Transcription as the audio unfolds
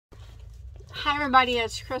Hi everybody,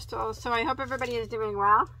 it's Crystal. So I hope everybody is doing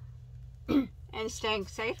well and staying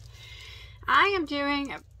safe. I am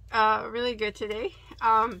doing really good today.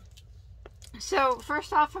 So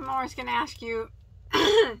first off, I'm always going to ask you,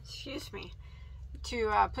 excuse me,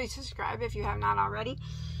 to please subscribe if you have not already.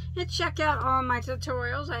 And check out all my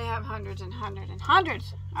tutorials. I have hundreds and hundreds and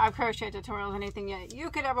hundreds of crochet tutorials, anything that you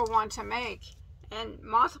could ever want to make, and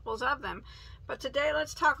multiples of them. But today,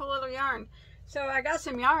 let's talk a little yarn. So I got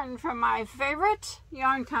some yarn from my favorite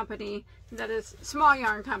yarn company, that is small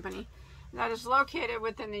yarn company, that is located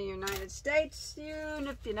within the United States.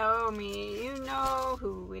 If you know me, you know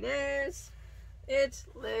who it is. It's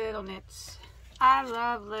Little Knits. I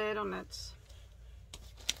love Little Knits.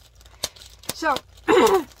 So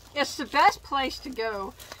it's the best place to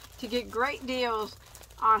go to get great deals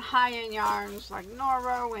on high-end yarns like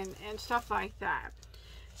Noro and stuff like that.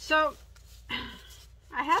 So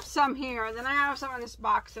I have some here, and then I have some in this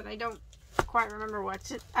box that I don't quite remember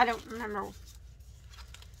what's it. I don't know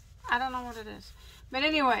what it is. But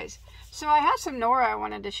anyways, so I have some Noro I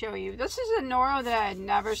wanted to show you. This is a Noro that I had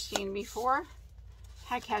never seen before. It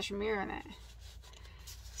had cashmere in it.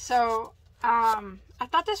 So I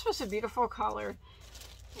thought this was a beautiful color.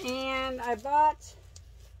 And I bought,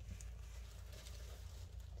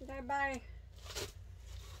 did I buy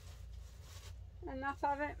enough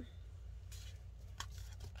of it?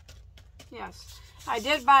 Yes, I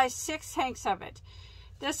did buy 6 hanks of it.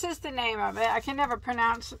 This is the name of it. I can never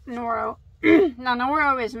pronounce Noro. Now,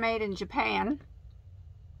 Noro is made in Japan,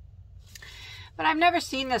 but I've never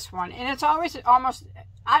seen this one, and it's always almost,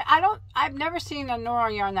 I've never seen a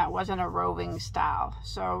Noro yarn that wasn't a roving style.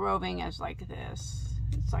 So roving is like this.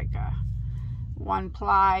 It's like a 1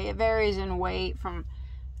 ply. It varies in weight from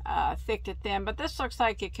thick to thin, but this looks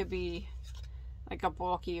like it could be like a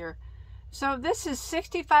bulkier. So this is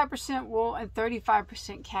 65% wool and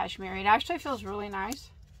 35% cashmere. It actually feels really nice.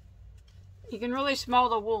 You can really smell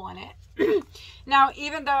the wool in it. Now,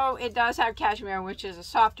 even though it does have cashmere, which is a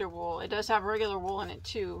softer wool, it does have regular wool in it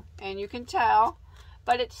too. And you can tell,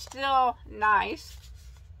 but it's still nice.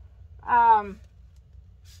 I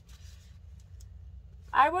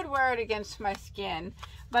would wear it against my skin,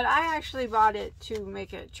 but I actually bought it to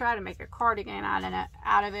try to make a cardigan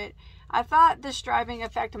out of it. I thought the striping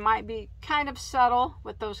effect might be kind of subtle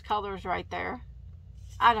with those colors right there.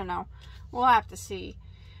 I don't know. We'll have to see.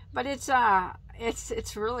 But it's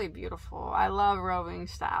really beautiful. I love roving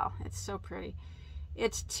style. It's so pretty.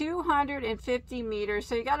 It's 250 meters,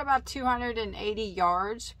 so you got about 280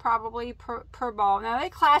 yards probably per ball. Now they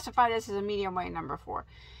classify this as a medium weight number 4,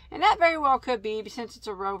 and that very well could be, since it's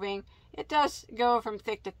a roving. It does go from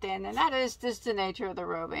thick to thin, and that is just the nature of the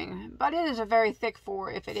roving. But it is a very thick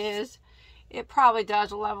 4 if it is. It probably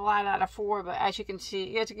does level out at a 4, but as you can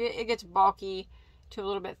see, it gets bulky to a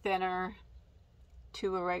little bit thinner,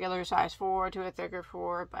 to a regular size 4, to a thicker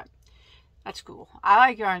 4, but that's cool. I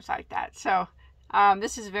like yarns like that. So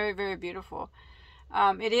this is very, very beautiful.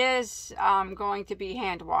 It is going to be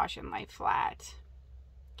hand wash and lay flat.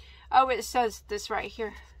 Oh, it says this right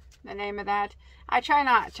here, the name of that. I try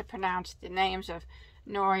not to pronounce the names of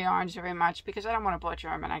Noro yarns very much because I don't want to butcher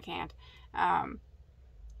them, and I can't.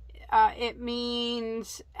 It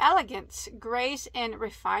means elegance, grace, and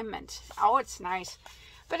refinement. Oh, it's nice.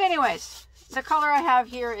 But anyways, the color I have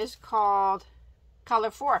here is called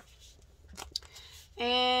color 4.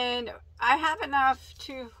 And I have enough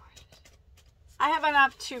to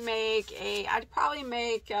make I'd probably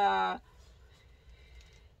make, I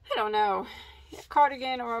don't know, a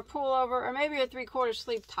cardigan or a pullover, or maybe a 3/4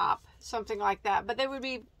 sleeve top, something like that. But they would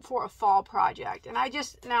be for a fall project. And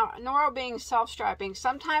now Noro being self-striping,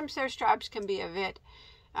 sometimes their stripes can be a bit,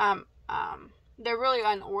 they're really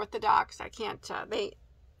unorthodox. I can't, they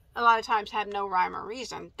a lot of times have no rhyme or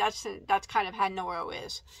reason. That's kind of how Noro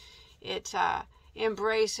is. It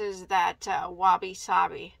embraces that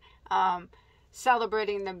wabi-sabi,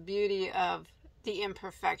 celebrating the beauty of the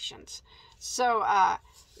imperfections. So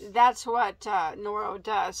that's what Noro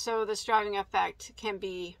does. So the striping effect can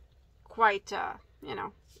be quite,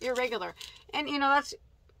 irregular. And,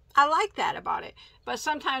 I like that about it. But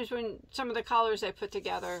sometimes when some of the colors they put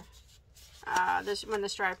together, when the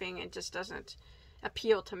striping, it just doesn't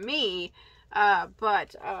appeal to me.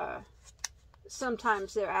 But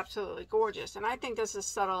sometimes they're absolutely gorgeous. And I think this is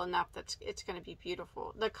subtle enough that it's going to be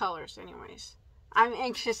beautiful. The colors, anyways. I'm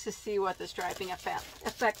anxious to see what the striping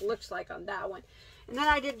effect looks like on that one. And then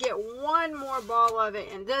I did get one more ball of it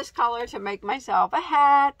in this color to make myself a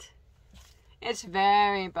hat. It's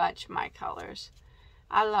very much my colors.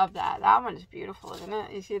 I love that. That one is beautiful, isn't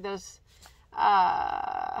it? You see those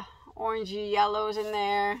orangey yellows in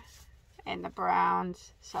there? and the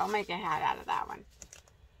browns. So I'll make a hat out of that one.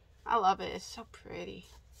 I love it. It's so pretty.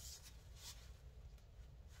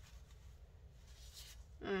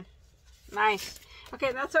 Nice.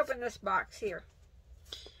 Okay, let's open this box here.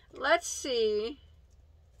 Let's see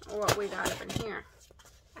what we got up in here.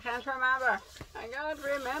 I can't remember. I can't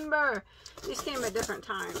remember. These came at different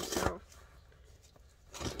times, so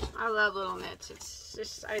I love little knits. It's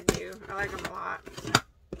just, I do. I like them a lot.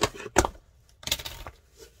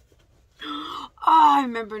 Oh, I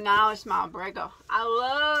remember now. It's Malabrigo. I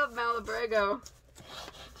love Malabrigo.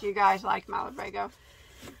 Do you guys like Malabrigo?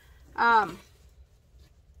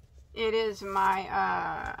 It is my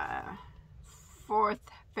fourth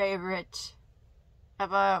favorite of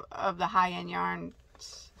the high-end yarns.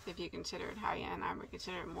 If you consider it high-end, I would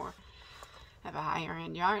consider it more of a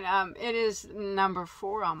higher-end yarn. It is number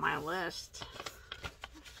 4 on my list.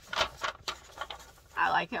 I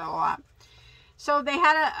like it a lot. So they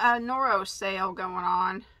had a Noro sale going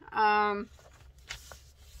on.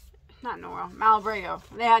 Not Noro, Malabrigo.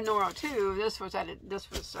 They had Noro too. This was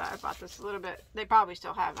I bought this a little bit. They probably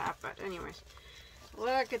still have that, but anyways,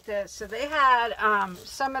 look at this. So they had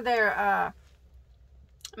some of their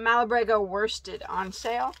Malabrigo worsted on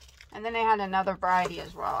sale, and then they had another variety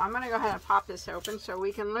as well. I'm gonna go ahead and pop this open so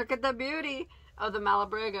we can look at the beauty of the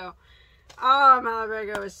Malabrigo. Oh,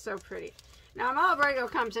 Malabrigo is so pretty. Now, Malabrigo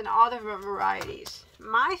comes in all different varieties.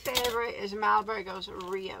 My favorite is Malabrigo's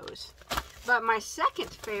Rios. But my second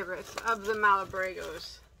favorite of the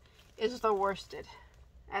Malabrigos is the worsted.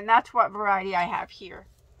 And that's what variety I have here.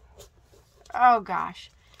 Oh, gosh.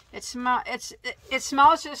 It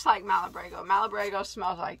smells just like Malabrigo. Malabrigo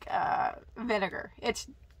smells like vinegar. It's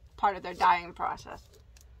part of their dyeing process.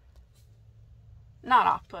 Not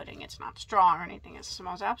off-putting. It's not strong or anything. It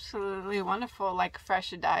smells absolutely wonderful, like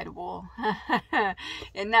fresh dyed wool.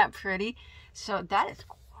 Isn't that pretty? So that is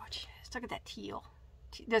gorgeous. Look at that teal.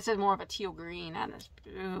 This is more of a teal green. That is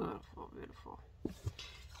beautiful, beautiful.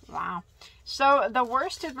 Wow. So the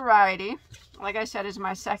worsted variety, like I said, is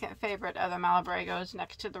my second favorite of the Malabrigos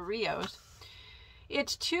next to the Rios.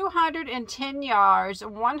 It's 210 yards,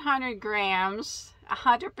 100 grams,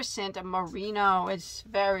 100% merino. It's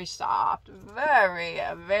very soft, very,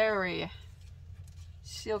 very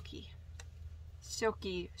silky,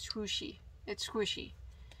 squishy. It's squishy.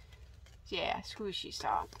 Yeah, squishy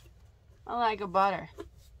soft. I like a butter.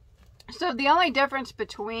 So the only difference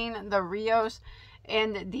between the Rios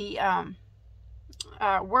and the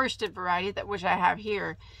worsted variety, which I have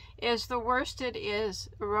here, is the worsted is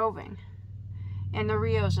roving and the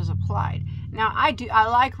Rios is applied. Now I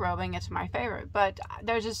like roving, it's my favorite, but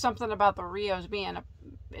there's just something about the Rios being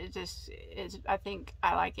I think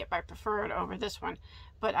I like it, I prefer it over this one.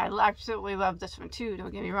 But I absolutely love this one too,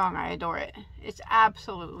 don't get me wrong, I adore it. It's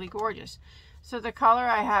absolutely gorgeous. So the color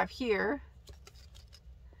I have here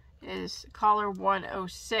is color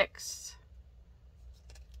 106.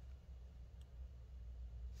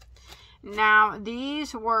 Now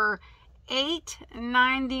these were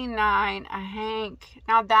 $8.99 a hank.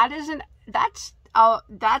 Now that's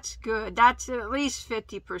good. That's at least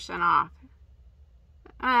 50% off.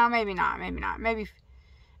 Maybe not. Maybe,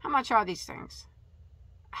 how much are these things?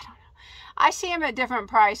 I don't know. I see them at different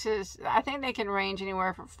prices. I think they can range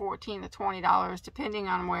anywhere from $14 to $20 depending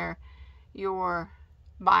on where you're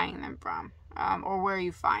buying them from, or where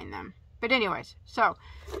you find them. But anyways, so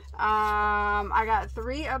I got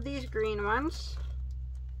 3 of these green ones.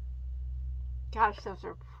 Gosh, those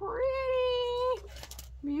are pretty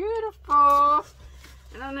beautiful. I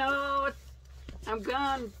don't know what I'm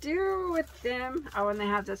gonna do with them. Oh, and they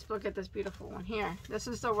have this, look at this beautiful one here. This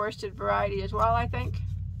is the worsted variety as well, I think.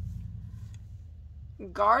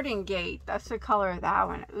 Garden Gate, that's the color of that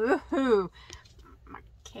one. Ooh, my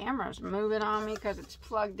camera's moving on me because it's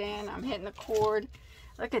plugged in. I'm hitting the cord.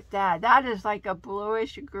 Look at that. That is like a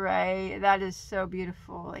bluish gray. That is so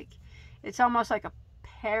beautiful. Like, it's almost like a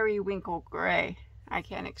periwinkle gray. I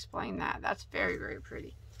can't explain that. That's very, very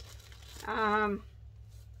pretty.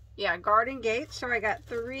 Yeah, Garden Gate. So I got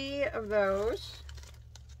 3 of those.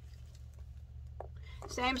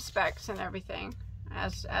 Same specs and everything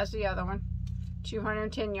as the other one.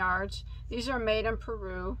 210 yards. These are made in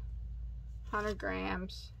Peru. 100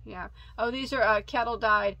 grams. Yeah. Oh, these are kettle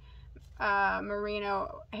dyed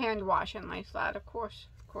merino hand wash and lay flat, of course.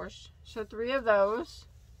 So 3 of those.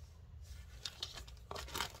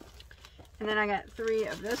 And then I got 3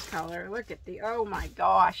 of this color. Look at the, oh my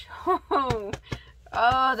gosh.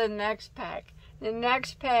 Oh, the next pack.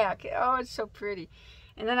 Oh, it's so pretty.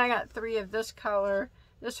 And then I got 3 of this color.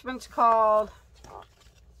 This one's called,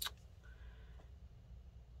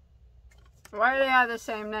 why do they have the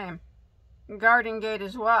same name? Garden Gate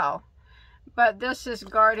as well. But this is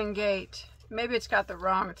Garden Gate. Maybe it's got the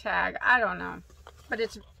wrong tag. I don't know. But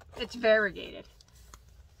it's variegated.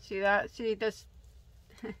 See that? See this?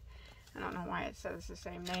 I don't know why it says the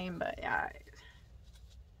same name, but yeah.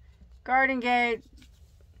 Garden Gate.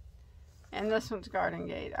 And this one's Garden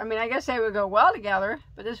Gate. I mean, I guess they would go well together,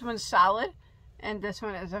 but this one's solid and this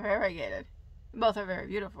one is a variegated. Both are very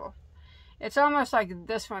beautiful. It's almost like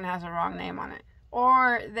this one has a wrong name on it.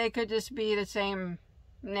 Or they could just be the same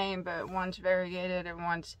name, but one's variegated and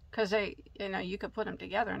one's, because they, you know, you could put them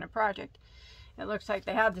together in a project. It looks like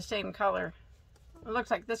they have the same color. It looks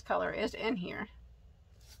like this color is in here.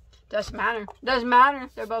 Doesn't matter. Doesn't matter.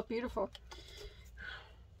 They're both beautiful.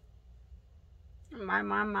 My.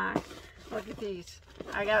 Look at these.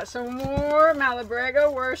 I got some more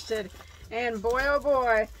Malabrigo worsted. And boy, oh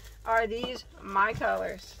boy, are these my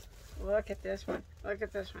colors. Look at this one. Look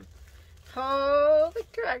at this one. Holy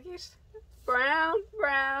crackies. Brown,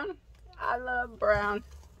 brown. I love brown.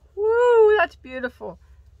 Woo, that's beautiful.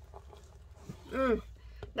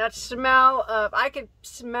 That smell of, I could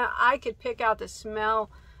pick out the smell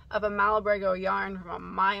of a Malabrigo yarn from a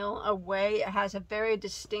mile away. It has a very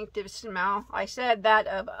distinctive smell. I said that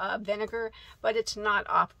of vinegar, but it's not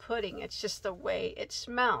off-putting. It's just the way it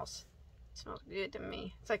smells. It smells good to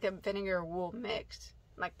me. It's like a vinegar wool mix.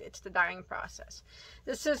 Like it's the dyeing process.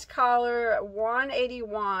 This is color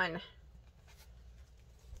 181.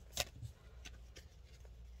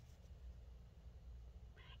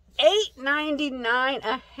 $8.99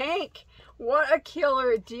 a hank. What a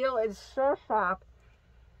killer deal. It's so soft.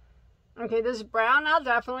 Okay, this brown I'll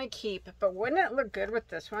definitely keep, but wouldn't it look good with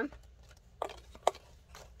this one?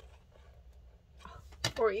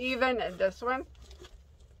 Or even this one?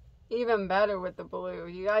 Even better with the blue.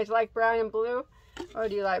 You guys like brown and blue? Or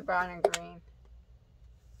do you like brown and green?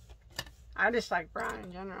 I just like brown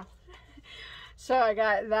in general. So I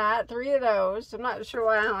got that, 3 of those. I'm not sure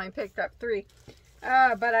why I only picked up 3.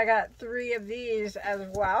 But I got 3 of these as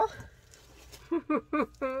well.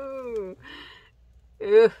 Ooh.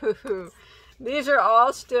 These are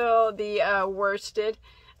all still the worsted.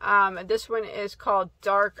 This one is called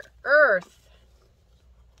Dark Earth.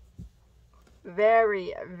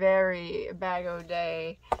 Very, very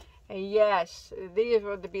Bagoday. Yes, these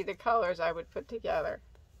would be the colors I would put together.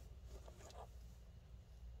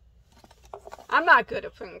 I'm not good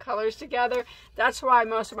at putting colors together. That's why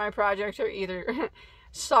most of my projects are either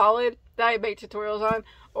solid that I make tutorials on,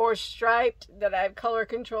 or striped that I've color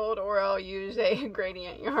controlled, or I'll use a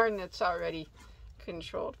gradient yarn that's already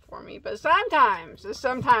controlled for me. But sometimes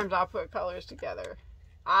I'll put colors together.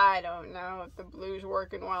 I don't know if the blue's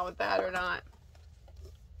working well with that or not.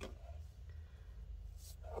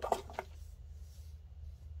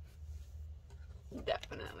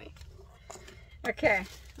 Definitely. Okay,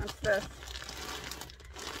 what's this?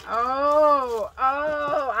 Oh,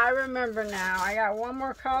 I remember now. I got one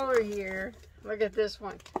more color here. Look at this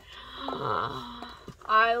one.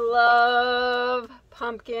 I love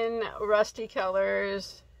pumpkin rusty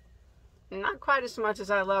colors. Not quite as much as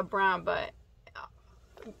I love brown, but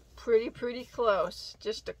pretty close.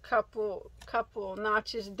 Just a couple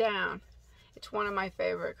notches down. It's one of my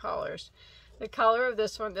favorite colors. The color of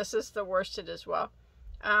this one, this is the worsted as well,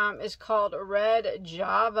 is called Red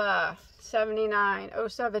Java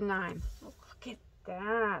 79079. Oh, look at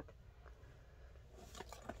that.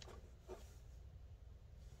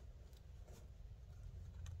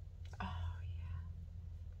 Oh,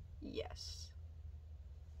 yeah. Yes.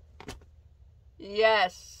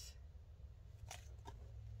 Yes.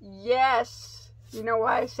 Yes. You know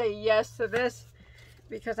why I say yes to this?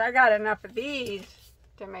 Because I got enough of these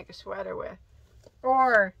to make a sweater with.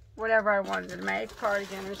 Or whatever I wanted to make,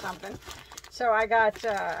 cardigan or something. So I got,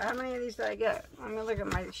 how many of these did I get? Let me look at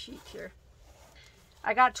my sheet here.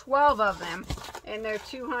 I got 12 of them, and they're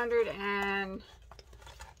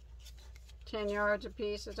 210 yards a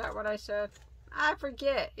piece. Is that what I said? I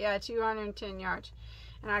forget. Yeah, 210 yards.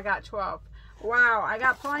 And I got 12. Wow, I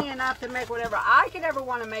got plenty enough to make whatever I could ever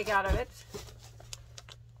want to make out of it.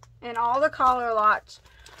 And all the color lots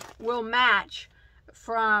will match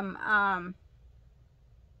from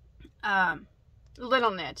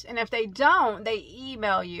Little Knits. And if they don't, they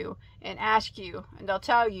email you and ask you, and they'll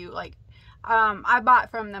tell you, like, I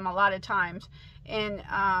bought from them a lot of times, and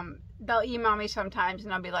they'll email me sometimes,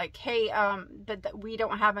 and I'll be like, hey, we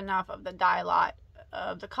don't have enough of the dye lot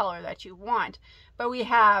of the color that you want, but we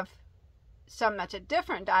have some that's a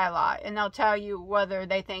different dye lot, and they'll tell you whether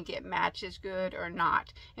they think it matches good or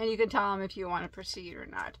not, and you can tell them if you want to proceed or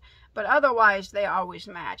not. But otherwise, they always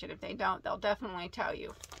match, and if they don't, they'll definitely tell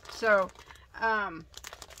you. So,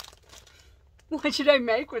 what should I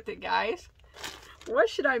make with it, guys? What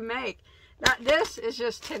should I make? This is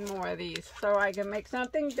just 10 more of these, so I can make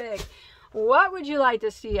something big. What would you like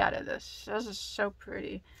to see out of this? This is so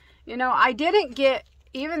pretty. You know, I didn't get,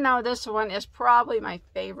 even though this one is probably my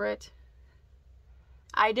favorite,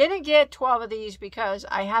 I didn't get 12 of these because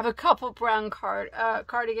I have a couple brown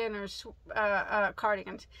cardigans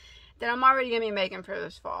that I'm already going to be making for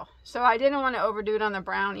this fall. So I didn't want to overdo it on the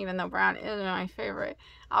brown, even though brown is my favorite.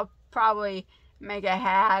 I'll probably make a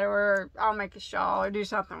hat, or I'll make a shawl, or do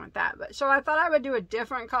something with that. But so I thought I would do a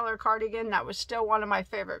different color cardigan that was still one of my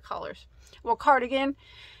favorite colors. Well, cardigan,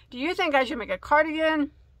 do you think I should make a cardigan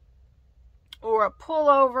or a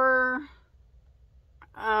pullover,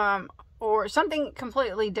 or something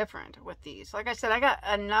completely different with these? Like I said, I got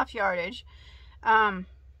enough yardage. I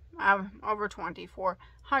have over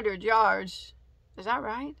 2,400 yards. Is that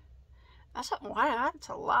right? That's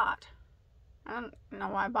a lot. I don't know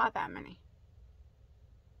why I bought that many.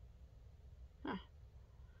 Huh.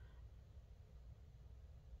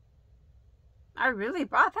 I really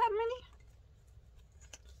bought that many?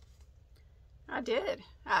 I did.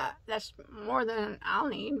 That's more than I'll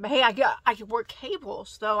need. But hey, I could work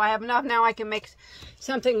cables, though. I have enough now. I can make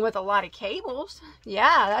something with a lot of cables.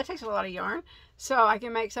 Yeah, that takes a lot of yarn. So I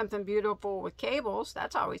can make something beautiful with cables.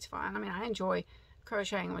 That's always fun. I mean, I enjoy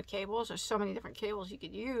crocheting with cables. There's so many different cables you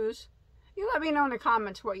could use. You let me know in the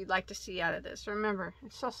comments what you'd like to see out of this. Remember,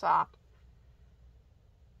 it's so soft.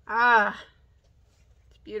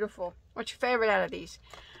 It's beautiful. What's your favorite out of these?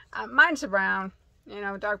 Mine's the brown. You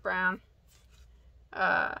know, dark brown.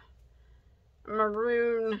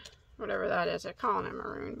 Maroon, whatever that is. I call it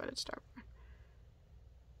maroon, but it's dark brown.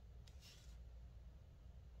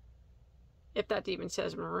 If that even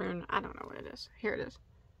says maroon, I don't know what it is. Here it is.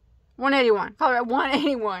 181. Color it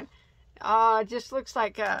 181. It just looks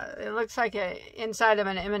like a inside of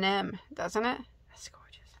an M&M, doesn't it? That's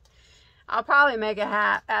gorgeous. I'll probably make a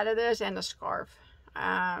hat out of this and a scarf.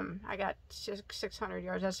 I got 600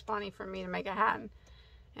 yards. That's plenty for me to make a hat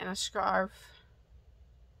and a scarf.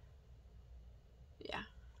 Yeah,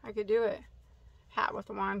 I could do it. Hat with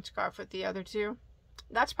one, scarf with the other two.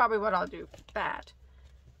 That's probably what I'll do. That.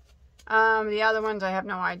 The other ones, I have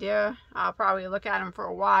no idea. I'll probably look at them for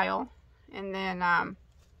a while, and then I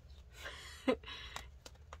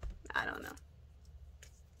don't know,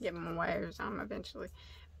 give them away or something eventually,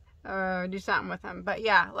 do something with them. But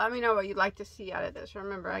yeah, let me know what you'd like to see out of this.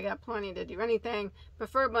 Remember, I got plenty to do anything,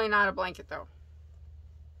 preferably not a blanket though.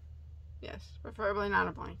 Yes, preferably not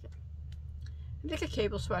a blanket. I think a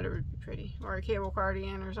cable sweater would be pretty, or a cable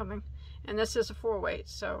cardigan or something. And this is a 4-weight,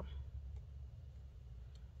 so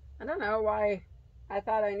I don't know why I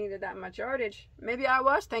thought I needed that much yardage. Maybe I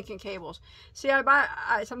was thinking cables. See,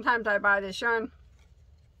 sometimes I buy this yarn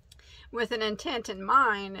with an intent in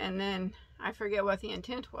mind, and then I forget what the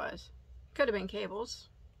intent was. Could have been cables,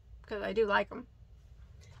 because I do like them.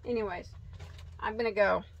 Anyways, I'm gonna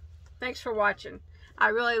go. Thanks for watching. I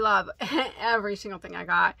really love every single thing I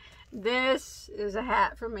got. This is a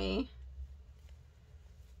hat for me.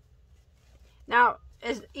 Now,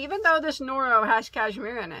 even though this Noro has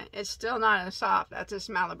cashmere in it, it's still not as soft. That's this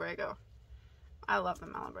Malabrigo. I love the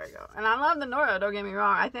Malabrigo. And I love the Noro, don't get me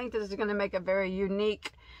wrong. I think this is going to make a very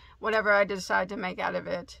unique, whatever I decide to make out of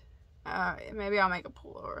it. Maybe I'll make a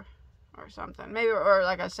pullover or something. Maybe, or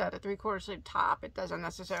like I said, a 3/4 sleeve top. It doesn't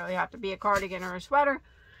necessarily have to be a cardigan or a sweater,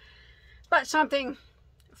 but something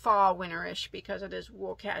fall winterish, because it is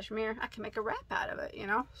wool cashmere. I can make a wrap out of it, you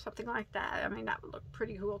know, something like that. I mean, that would look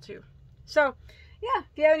pretty cool too. So yeah,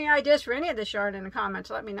 if you have any ideas for any of this yarn in the comments,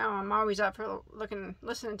 let me know. I'm always up for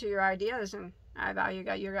listening to your ideas, and I value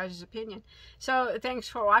your guys' opinion. So thanks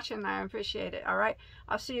for watching. I appreciate it. All right,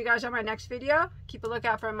 I'll see you guys on my next video. Keep a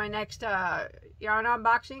lookout for my next yarn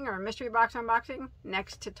unboxing or mystery box unboxing,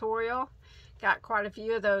 next tutorial. Got quite a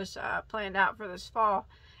few of those planned out for this fall.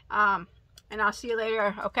 And I'll see you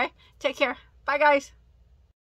later. Okay, take care. Bye guys.